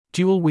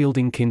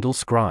Dual-wielding Kindle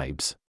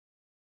Scribes.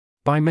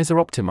 By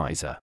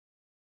Mesaoptimizer.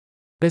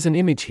 There's an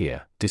image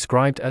here,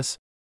 described as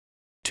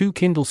 2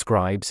 Kindle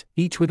Scribes,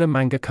 each with a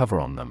manga cover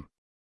on them.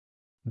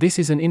 This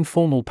is an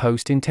informal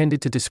post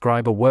intended to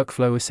describe a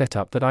workflow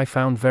setup that I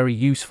found very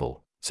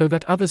useful, so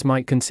that others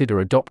might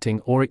consider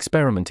adopting or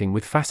experimenting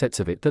with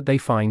facets of it that they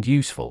find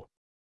useful.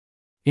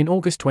 In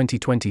August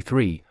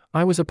 2023,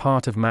 I was a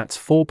part of MATS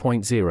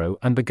 4.0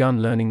 and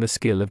begun learning the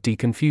skill of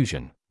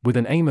deconfusion, with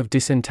an aim of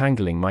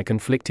disentangling my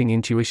conflicting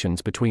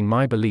intuitions between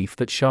my belief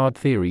that shard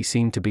theory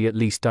seemed to be at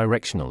least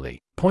directionally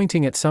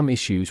pointing at some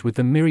issues with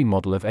the MIRI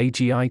model of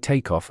AGI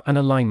takeoff and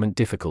alignment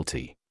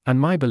difficulty, and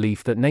my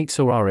belief that Nate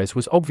Soares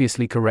was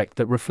obviously correct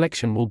that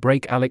reflection will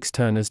break Alex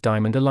Turner's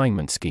diamond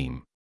alignment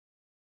scheme.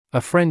 A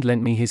friend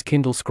lent me his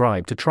Kindle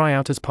Scribe to try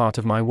out as part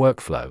of my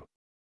workflow.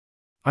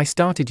 I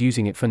started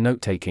using it for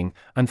note-taking,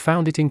 and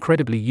found it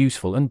incredibly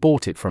useful and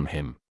bought it from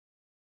him.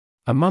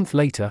 A month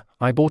later,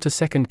 I bought a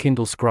second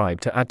Kindle Scribe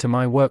to add to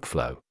my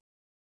workflow.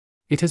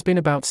 It has been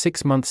about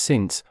 6 months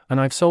since, and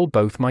I've sold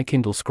both my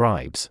Kindle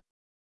Scribes.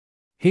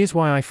 Here's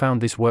why I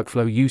found this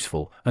workflow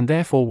useful, and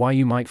therefore why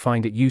you might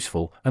find it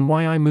useful, and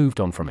why I moved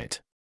on from it.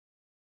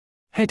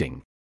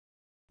 Heading: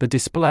 The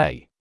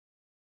display.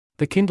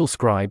 The Kindle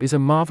Scribe is a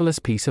marvelous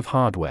piece of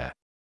hardware.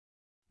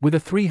 With a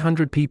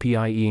 300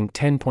 ppi e-ink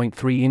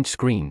 10.3-inch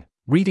screen,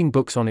 reading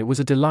books on it was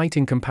a delight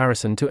in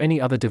comparison to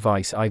any other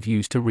device I've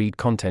used to read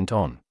content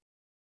on.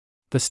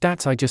 The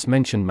stats I just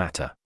mentioned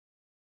matter.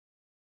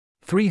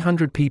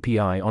 300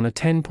 ppi on a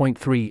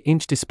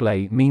 10.3-inch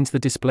display means the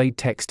displayed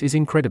text is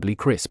incredibly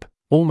crisp,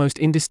 almost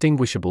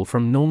indistinguishable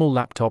from normal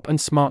laptop and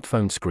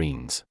smartphone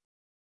screens.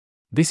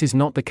 This is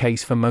not the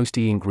case for most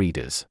e-ink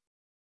readers.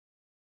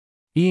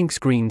 E-ink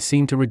screens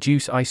seem to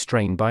reduce eye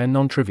strain by a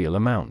non-trivial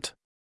amount.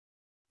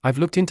 I've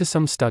looked into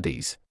some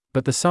studies,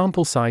 but the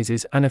sample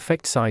sizes and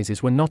effect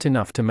sizes were not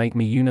enough to make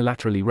me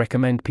unilaterally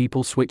recommend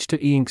people switch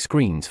to e-ink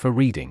screens for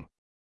reading.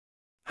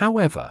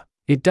 However,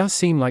 it does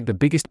seem like the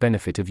biggest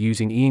benefit of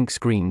using e-ink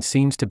screens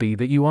seems to be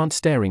that you aren't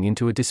staring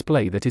into a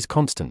display that is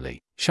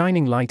constantly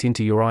shining light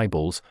into your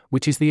eyeballs,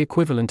 which is the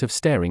equivalent of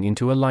staring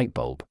into a light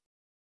bulb.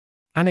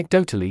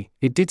 Anecdotally,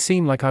 it did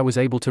seem like I was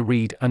able to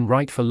read and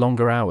write for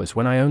longer hours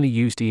when I only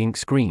used e-ink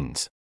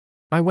screens.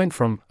 I went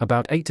from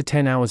about 8 to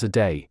 10 hours a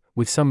day,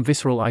 with some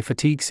visceral eye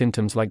fatigue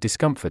symptoms like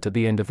discomfort at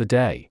the end of the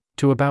day,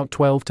 to about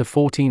 12 to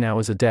 14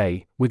 hours a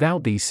day,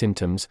 without these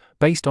symptoms,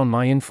 based on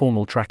my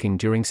informal tracking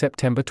during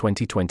September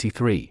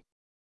 2023.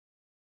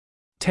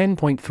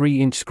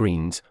 10.3-inch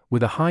screens,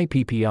 with a high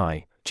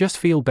PPI, just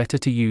feel better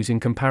to use in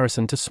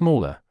comparison to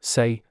smaller,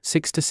 say,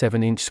 6 to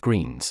 7-inch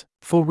screens,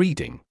 for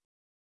reading.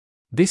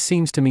 This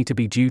seems to me to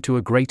be due to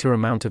a greater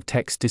amount of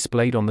text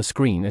displayed on the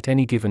screen at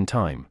any given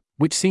time,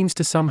 which seems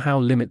to somehow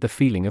limit the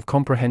feeling of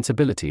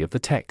comprehensibility of the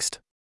text.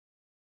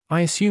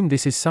 I assume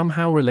this is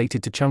somehow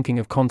related to chunking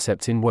of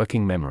concepts in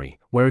working memory,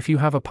 where if you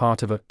have a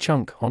part of a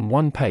chunk on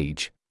one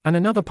page, and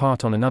another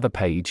part on another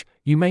page,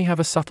 you may have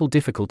a subtle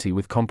difficulty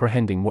with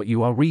comprehending what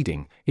you are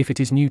reading, if it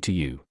is new to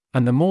you,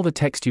 and the more the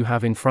text you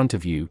have in front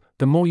of you,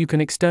 the more you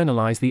can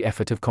externalize the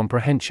effort of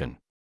comprehension.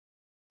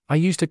 I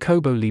used a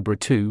Kobo Libra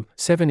 2,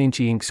 7-inch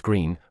e-ink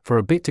screen, for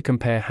a bit to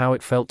compare how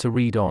it felt to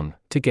read on,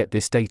 to get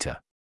this data.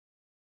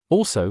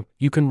 Also,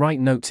 you can write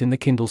notes in the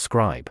Kindle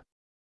Scribe.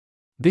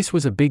 This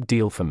was a big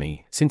deal for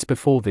me, since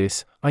before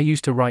this, I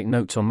used to write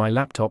notes on my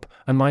laptop,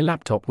 and my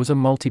laptop was a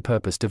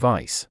multi-purpose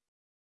device.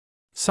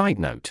 Side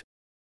note: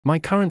 my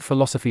current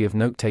philosophy of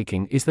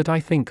note-taking is that I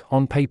think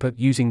on paper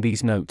using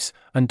these notes,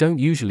 and don't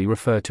usually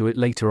refer to it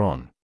later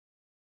on.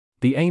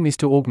 The aim is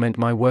to augment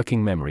my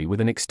working memory with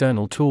an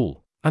external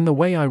tool, and the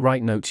way I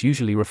write notes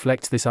usually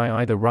reflects this.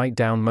 I either write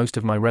down most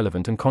of my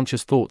relevant and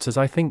conscious thoughts as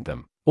I think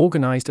them,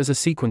 organized as a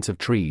sequence of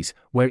trees,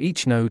 where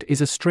each node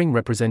is a string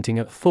representing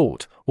a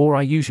thought, or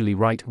I usually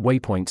write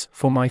waypoints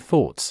for my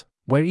thoughts,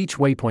 where each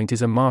waypoint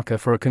is a marker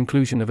for a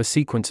conclusion of a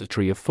sequence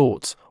tree of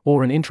thoughts,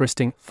 or an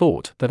interesting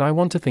thought that I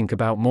want to think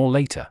about more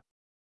later.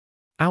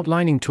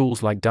 Outlining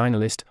tools like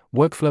Dynalist,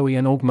 Workflowy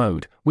and Org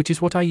Mode, which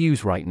is what I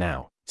use right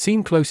now,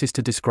 seem closest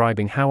to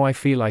describing how I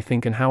feel I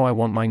think and how I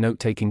want my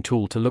note-taking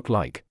tool to look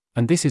like,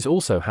 and this is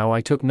also how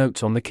I took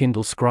notes on the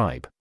Kindle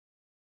Scribe.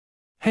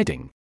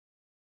 Heading: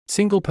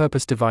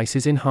 Single-purpose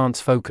devices enhance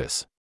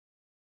focus.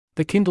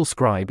 The Kindle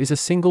Scribe is a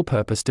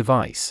single-purpose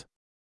device.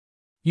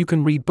 You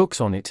can read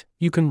books on it,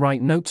 you can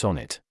write notes on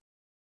it.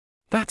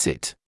 That's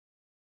it.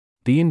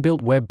 The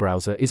inbuilt web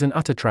browser is an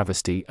utter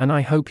travesty, and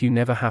I hope you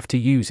never have to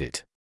use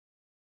it.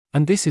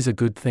 And this is a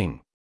good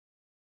thing.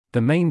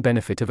 The main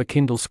benefit of a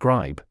Kindle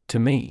Scribe, to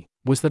me,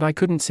 was that I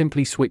couldn't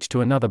simply switch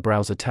to another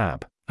browser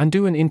tab, and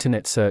do an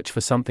internet search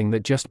for something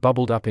that just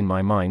bubbled up in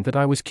my mind that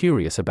I was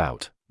curious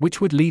about, which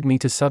would lead me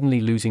to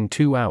suddenly losing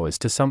 2 hours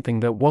to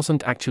something that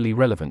wasn't actually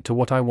relevant to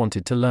what I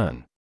wanted to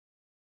learn.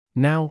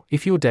 Now,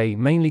 if your day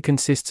mainly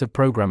consists of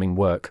programming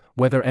work,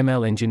 whether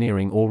ML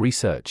engineering or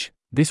research,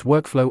 this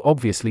workflow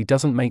obviously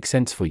doesn't make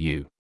sense for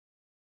you.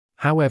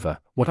 However,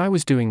 what I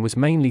was doing was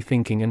mainly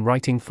thinking and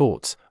writing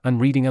thoughts, and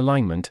reading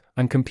alignment,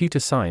 and computer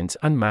science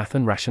and math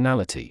and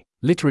rationality,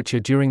 literature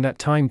during that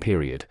time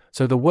period,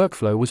 so the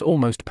workflow was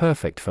almost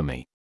perfect for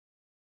me.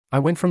 I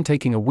went from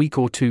taking a week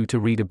or two to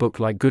read a book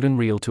like Good and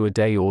Real to a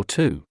day or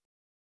two.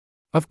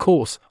 Of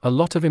course, a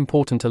lot of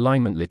important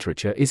alignment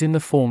literature is in the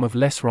form of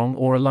less wrong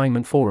or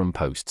alignment forum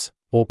posts,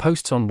 or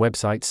posts on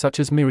websites such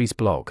as Miri's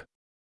blog.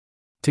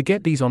 To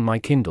get these on my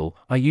Kindle,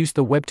 I used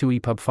the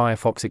Web2EPUB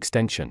Firefox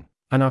extension,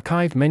 and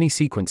archived many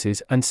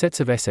sequences and sets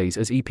of essays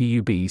as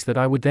EPUBs that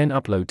I would then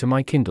upload to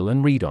my Kindle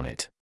and read on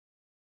it.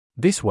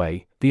 This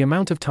way, the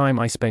amount of time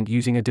I spent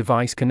using a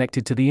device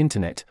connected to the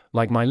internet,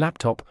 like my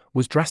laptop,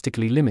 was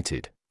drastically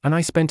limited, and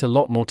I spent a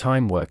lot more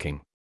time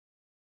working.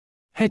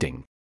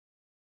 Heading: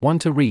 1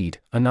 to read,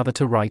 another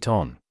to write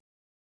on.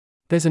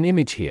 There's an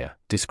image here,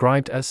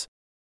 described as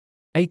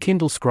a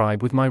Kindle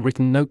Scribe with my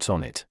written notes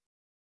on it.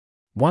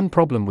 One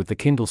problem with the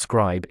Kindle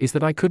Scribe is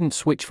that I couldn't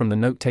switch from the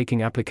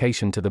note-taking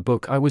application to the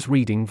book I was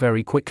reading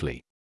very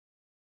quickly.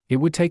 It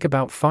would take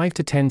about 5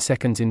 to 10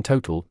 seconds in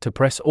total to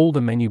press all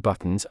the menu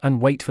buttons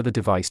and wait for the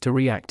device to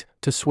react,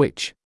 to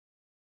switch.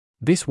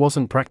 This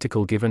wasn't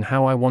practical given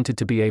how I wanted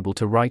to be able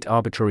to write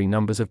arbitrary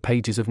numbers of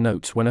pages of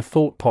notes when a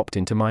thought popped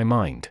into my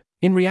mind,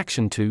 in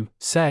reaction to,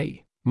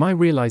 say, my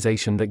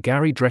realization that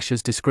Gary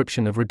Drescher's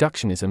description of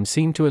reductionism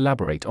seemed to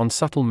elaborate on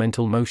subtle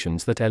mental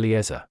motions that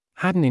Eliezer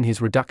hadn't in his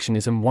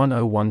Reductionism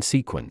 101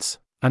 sequence,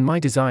 and my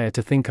desire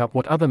to think up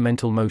what other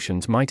mental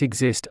motions might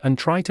exist and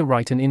try to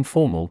write an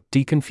informal,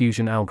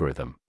 deconfusion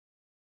algorithm.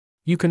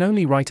 You can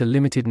only write a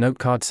limited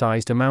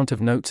notecard-sized amount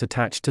of notes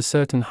attached to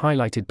certain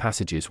highlighted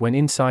passages when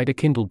inside a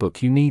Kindle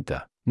book you need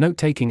the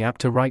note-taking app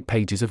to write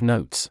pages of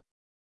notes.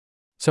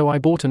 So I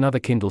bought another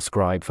Kindle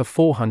Scribe for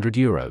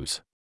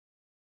 €400.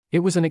 It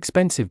was an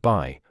expensive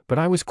buy, but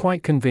I was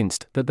quite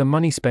convinced that the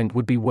money spent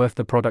would be worth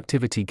the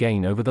productivity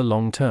gain over the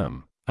long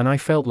term, and I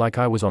felt like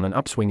I was on an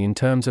upswing in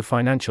terms of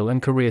financial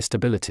and career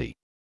stability.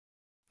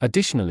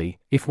 Additionally,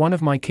 if one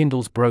of my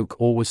Kindles broke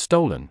or was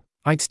stolen,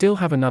 I'd still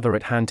have another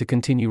at hand to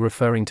continue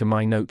referring to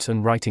my notes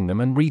and writing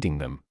them and reading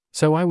them,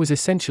 so I was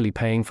essentially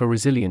paying for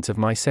resilience of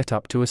my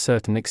setup to a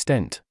certain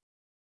extent.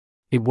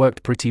 It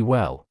worked pretty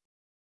well.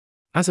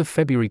 As of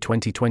February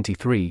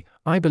 2023,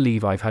 I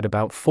believe I've had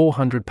about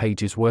 400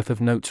 pages worth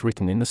of notes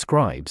written in the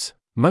Scribes,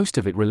 most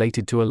of it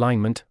related to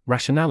alignment,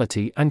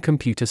 rationality, and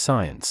computer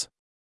science.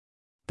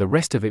 The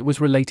rest of it was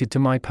related to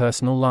my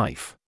personal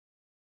life.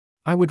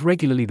 I would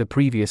regularly the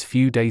previous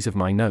few days of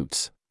my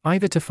notes,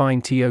 either to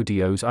find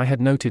TODOs I had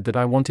noted that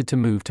I wanted to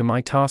move to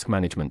my task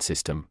management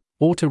system,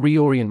 or to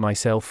reorient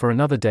myself for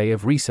another day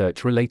of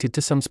research related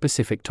to some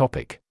specific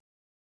topic.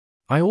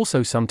 I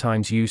also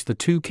sometimes used the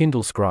two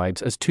Kindle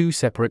Scribes as two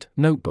separate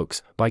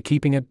notebooks by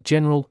keeping a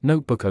general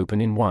notebook open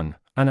in one,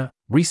 and a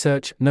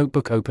research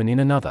notebook open in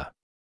another.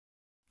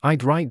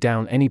 I'd write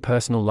down any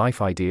personal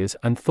life ideas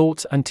and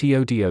thoughts and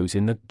TODOs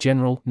in the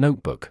general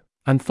notebook,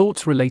 and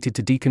thoughts related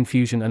to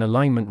deconfusion and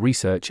alignment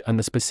research and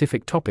the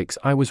specific topics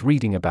I was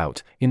reading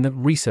about in the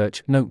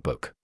research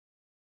notebook.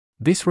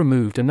 This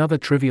removed another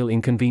trivial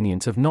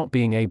inconvenience of not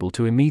being able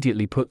to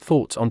immediately put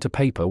thoughts onto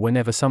paper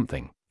whenever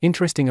something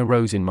interesting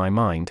arose in my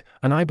mind,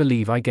 and I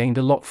believe I gained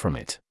a lot from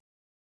it.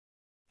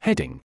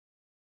 Heading: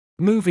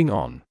 Moving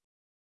on.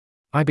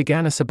 I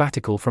began a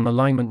sabbatical from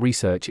alignment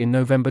research in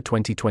November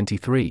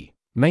 2023.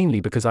 Mainly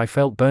because I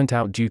felt burnt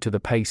out due to the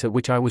pace at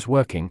which I was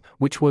working,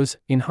 which was,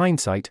 in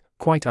hindsight,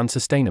 quite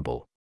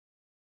unsustainable.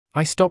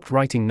 I stopped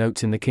writing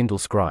notes in the Kindle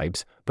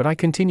Scribes, but I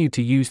continued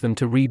to use them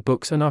to read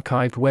books and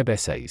archived web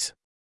essays.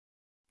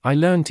 I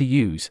learned to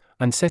use,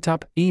 and set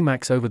up,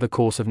 Emacs over the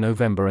course of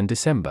November and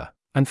December,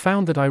 and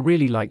found that I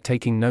really liked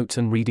taking notes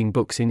and reading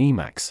books in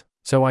Emacs,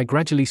 so I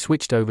gradually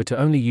switched over to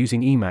only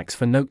using Emacs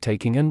for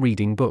note-taking and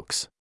reading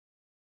books.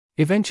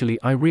 Eventually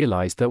I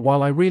realized that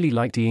while I really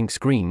liked e-ink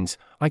screens,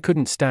 I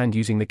couldn't stand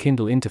using the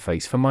Kindle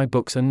interface for my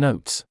books and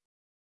notes.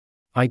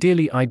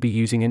 Ideally I'd be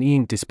using an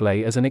e-ink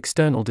display as an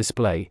external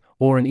display,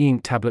 or an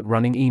e-ink tablet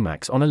running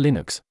Emacs on a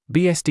Linux,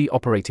 BSD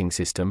operating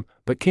system,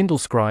 but Kindle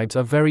Scribes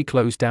are very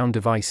closed-down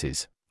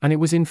devices, and it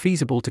was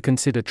infeasible to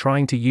consider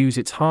trying to use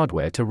its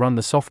hardware to run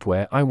the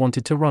software I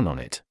wanted to run on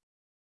it.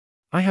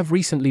 I have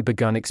recently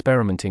begun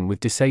experimenting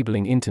with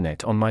disabling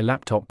internet on my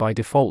laptop by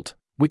default,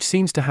 which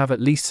seems to have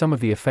at least some of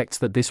the effects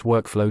that this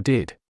workflow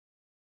did.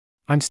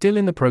 I'm still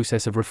in the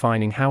process of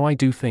refining how I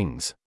do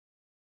things.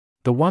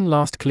 The one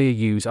last clear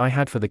use I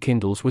had for the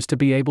Kindles was to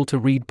be able to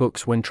read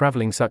books when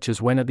traveling, such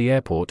as when at the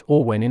airport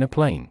or when in a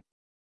plane.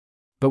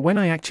 But when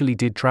I actually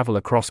did travel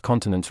across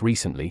continents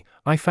recently,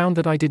 I found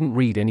that I didn't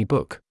read any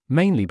book,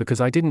 mainly because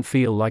I didn't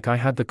feel like I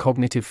had the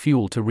cognitive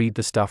fuel to read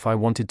the stuff I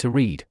wanted to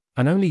read,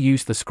 and only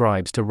used the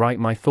Scribes to write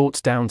my thoughts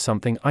down,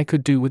 something I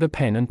could do with a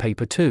pen and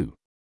paper too.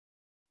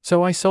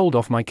 So I sold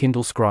off my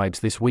Kindle Scribes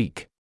this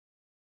week.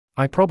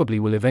 I probably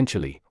will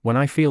eventually, when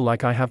I feel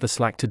like I have the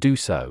slack to do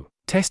so,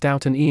 test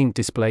out an e-ink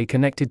display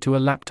connected to a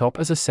laptop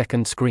as a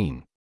second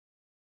screen.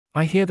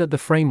 I hear that the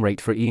frame rate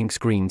for e-ink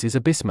screens is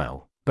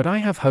abysmal, but I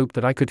have hope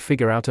that I could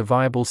figure out a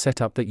viable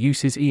setup that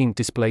uses e-ink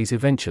displays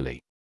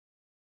eventually.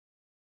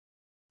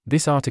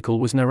 This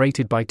article was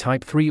narrated by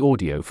Type 3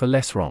 Audio for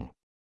Less Wrong.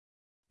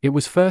 It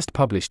was first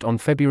published on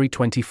February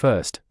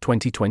 21,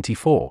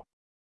 2024.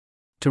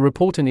 To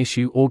report an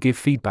issue or give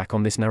feedback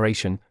on this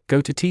narration,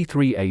 go to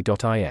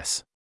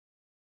t3a.is.